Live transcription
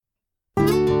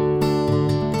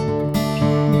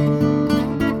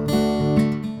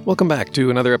Welcome back to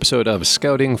another episode of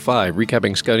Scouting 5,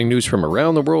 recapping scouting news from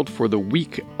around the world for the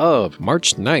week of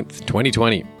March 9th,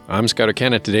 2020. I'm Scouter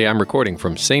Ken, and today I'm recording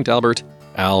from St. Albert,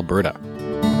 Alberta.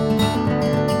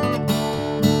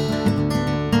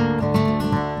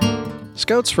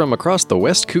 Scouts from across the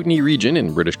West Kootenay region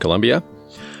in British Columbia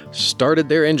started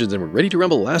their engines and were ready to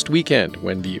rumble last weekend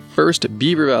when the first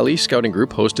Beaver Valley Scouting Group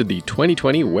hosted the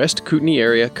 2020 West Kootenay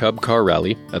Area Cub Car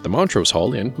Rally at the Montrose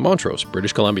Hall in Montrose,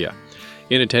 British Columbia.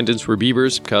 In attendance were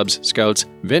Beavers, Cubs, Scouts,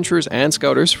 Venturers, and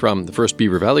Scouters from the first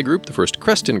Beaver Valley Group, the first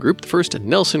Creston Group, the first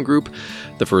Nelson Group,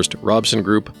 the first Robson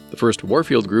Group, the first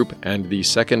Warfield Group, and the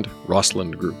second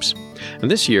Rossland Groups.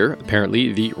 And this year,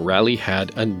 apparently, the rally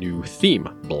had a new theme,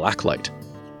 Blacklight.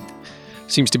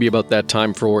 Seems to be about that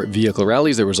time for vehicle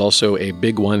rallies. There was also a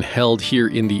big one held here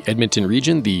in the Edmonton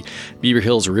region. The Beaver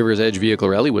Hills River's Edge Vehicle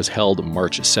Rally was held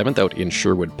March 7th out in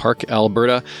Sherwood Park,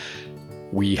 Alberta.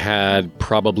 We had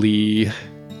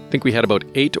about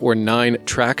 8 or 9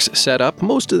 tracks set up.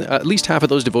 At least half of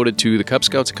those devoted to the Cub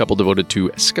Scouts, a couple devoted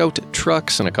to Scout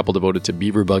trucks, and a couple devoted to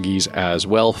Beaver buggies as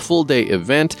well. Full day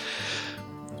event.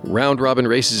 Round-robin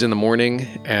races in the morning,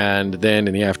 and then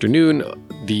in the afternoon,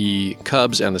 the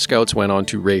Cubs and the Scouts went on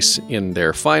to race in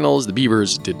their finals. The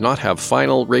Beavers did not have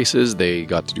final races. They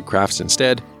got to do crafts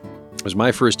instead. It was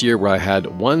my first year where I had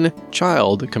one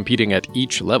child competing at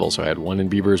each level. So I had one in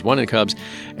Beavers, one in Cubs,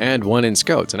 and one in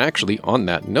Scouts. And actually, on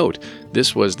that note,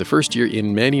 this was the first year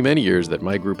in many, many years that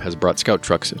my group has brought Scout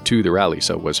trucks to the rally.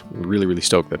 So I was really, really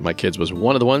stoked that my kids was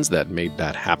one of the ones that made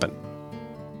that happen.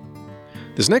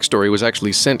 This next story was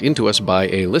actually sent in to us by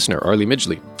a listener, Arlie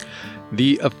Midgley.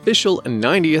 The official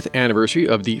 90th anniversary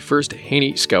of the first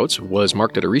Haney Scouts was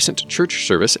marked at a recent church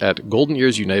service at Golden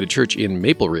Ears United Church in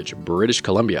Maple Ridge, British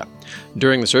Columbia.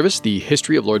 During the service, the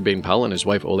history of Lord Baden-Powell and his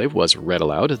wife Olave was read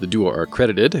aloud. The duo are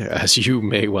credited, as you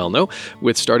may well know,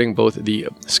 with starting both the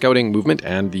scouting movement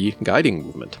and the guiding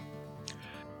movement.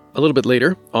 A little bit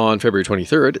later, on February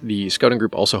 23rd, the scouting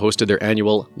group also hosted their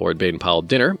annual Lord Baden-Powell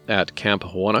dinner at Camp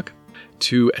Howonock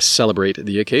to celebrate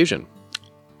the occasion.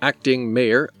 Acting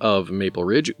Mayor of Maple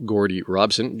Ridge, Gordie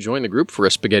Robson, joined the group for a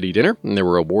spaghetti dinner, and there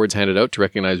were awards handed out to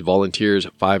recognize volunteers'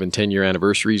 5- and 10-year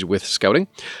anniversaries with scouting,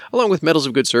 along with medals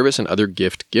of good service and other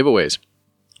gift giveaways.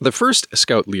 The first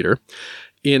scout leader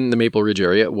in the Maple Ridge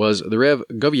area was the Rev.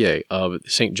 Govier of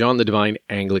St. John the Divine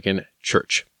Anglican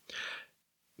Church.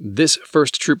 This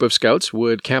first troop of scouts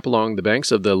would camp along the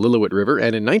banks of the Lillooet River,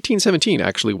 and in 1917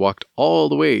 actually walked all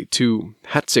the way to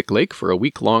Hatzick Lake for a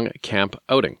week-long camp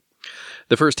outing.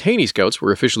 The first Haney Scouts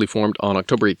were officially formed on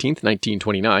October 18,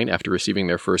 1929, after receiving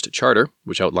their first charter,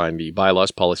 which outlined the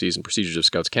bylaws, policies, and procedures of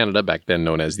Scouts Canada, back then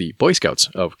known as the Boy Scouts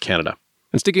of Canada.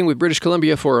 And sticking with British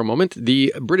Columbia for a moment,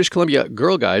 the British Columbia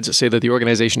Girl Guides say that the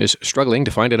organization is struggling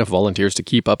to find enough volunteers to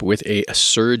keep up with a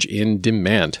surge in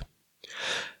demand.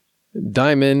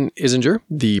 Diamond Isinger,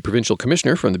 the provincial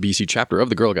commissioner from the BC chapter of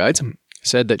the Girl Guides,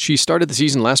 said that she started the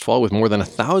season last fall with more than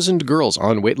 1,000 girls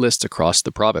on waitlists across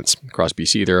the province. Across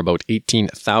BC, there are about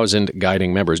 18,000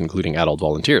 guiding members, including adult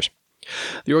volunteers.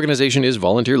 The organization is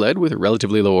volunteer-led with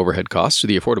relatively low overhead costs, so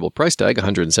the affordable price tag,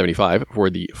 $175 for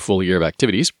the full year of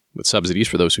activities, with subsidies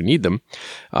for those who need them,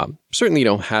 certainly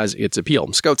has its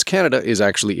appeal. Scouts Canada is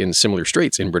actually in similar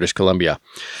straits in British Columbia.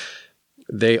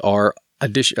 They are,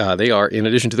 in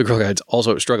addition to the Girl Guides,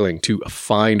 also struggling to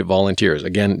find volunteers,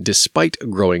 again, despite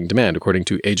growing demand. According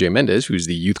to AJ Mendez, who's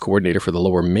the youth coordinator for the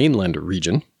Lower Mainland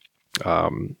region,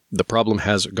 the problem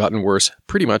has gotten worse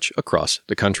pretty much across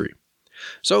the country.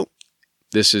 So,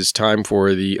 this is time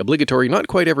for the obligatory, not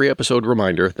quite every episode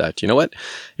reminder that, you know what,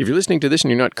 if you're listening to this and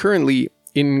you're not currently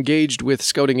engaged with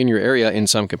scouting in your area in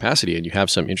some capacity and you have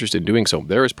some interest in doing so,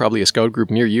 there is probably a scout group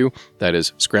near you that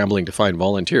is scrambling to find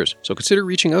volunteers, so consider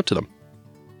reaching out to them.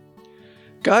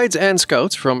 Guides and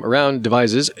Scouts from around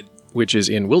Devizes, which is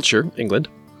in Wiltshire, England,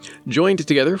 joined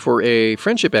together for a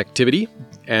friendship activity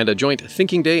and a joint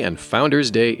Thinking Day and Founders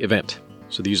Day event.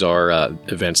 So these are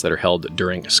events that are held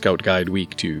during Scout Guide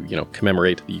Week to,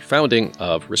 commemorate the founding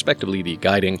of, respectively, the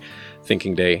Guiding,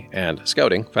 Thinking Day, and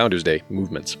Scouting Founders Day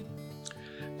movements.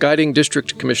 Guiding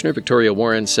District Commissioner Victoria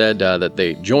Warren said that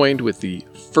they joined with the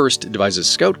first Devizes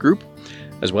Scout Group,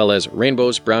 as well as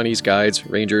Rainbows, Brownies, Guides,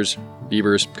 Rangers,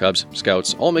 Beavers, Cubs,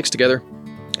 Scouts, all mixed together,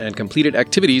 and completed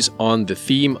activities on the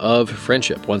theme of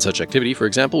friendship. One such activity, for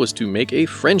example, was to make a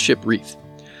friendship wreath.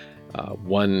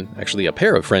 A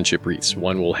pair of friendship wreaths.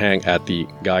 One will hang at the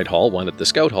Guide Hall, one at the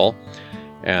Scout Hall,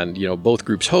 and, both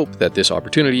groups hope that this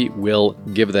opportunity will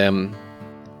give them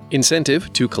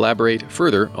incentive to collaborate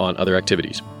further on other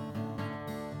activities.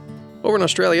 Over in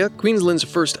Australia, Queensland's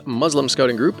first Muslim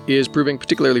scouting group is proving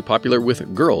particularly popular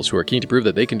with girls who are keen to prove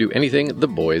that they can do anything the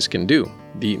boys can do.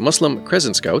 The Muslim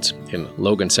Crescent Scouts in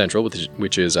Logan Central,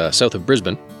 which is south of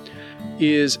Brisbane,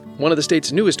 is one of the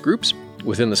state's newest groups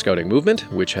within the scouting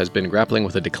movement, which has been grappling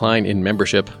with a decline in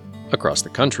membership across the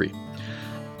country.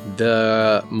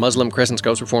 The Muslim Crescent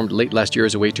Scouts were formed late last year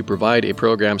as a way to provide a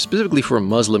program specifically for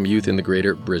Muslim youth in the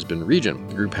greater Brisbane region.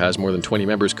 The group has more than 20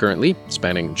 members currently,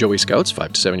 spanning Joey Scouts,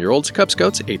 5 to 7-year-olds, Cub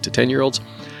Scouts, 8 to 10-year-olds,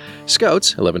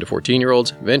 Scouts, 11 to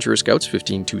 14-year-olds, Venturer Scouts,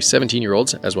 15 to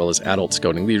 17-year-olds, as well as adult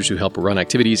scouting leaders who help run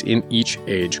activities in each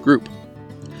age group.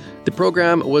 The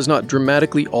program was not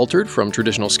dramatically altered from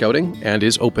traditional scouting and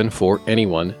is open for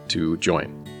anyone to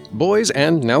join. Boys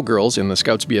and now girls in the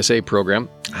Scouts BSA program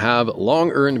have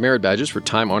long earned merit badges for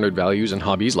time-honored values and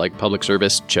hobbies like public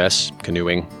service, chess,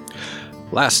 canoeing.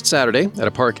 Last Saturday, at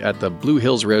a park at the Blue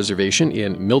Hills Reservation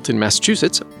in Milton,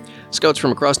 Massachusetts, Scouts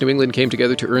from across New England came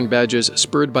together to earn badges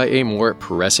spurred by a more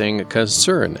pressing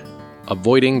concern: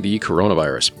 avoiding the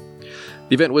coronavirus.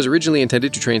 The event was originally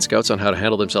intended to train Scouts on how to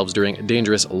handle themselves during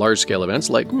dangerous large-scale events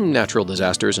like natural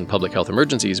disasters and public health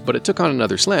emergencies, but it took on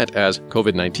another slant as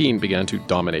COVID-19 began to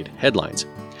dominate headlines.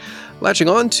 Latching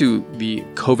on to the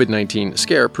COVID-19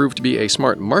 scare proved to be a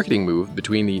smart marketing move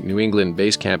between the New England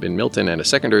base camp in Milton and a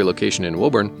secondary location in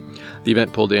Woburn. The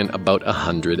event pulled in about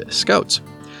 100 Scouts.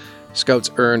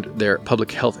 Scouts earned their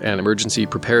public health and emergency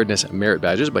preparedness merit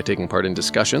badges by taking part in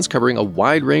discussions covering a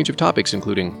wide range of topics,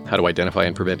 including how to identify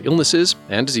and prevent illnesses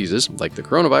and diseases like the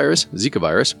coronavirus, Zika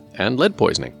virus, and lead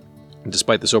poisoning.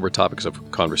 Despite the sober topics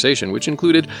of conversation, which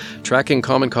included tracking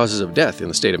common causes of death in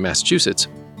the state of Massachusetts,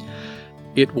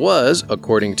 it was,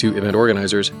 according to event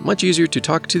organizers, much easier to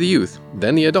talk to the youth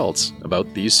than the adults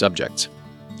about these subjects.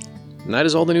 And that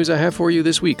is all the news I have for you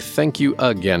this week. Thank you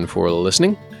again for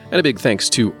listening. And a big thanks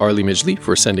to Arlie Midgley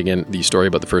for sending in the story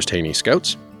about the first Haney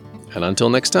Scouts. And until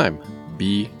next time,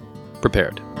 be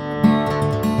prepared.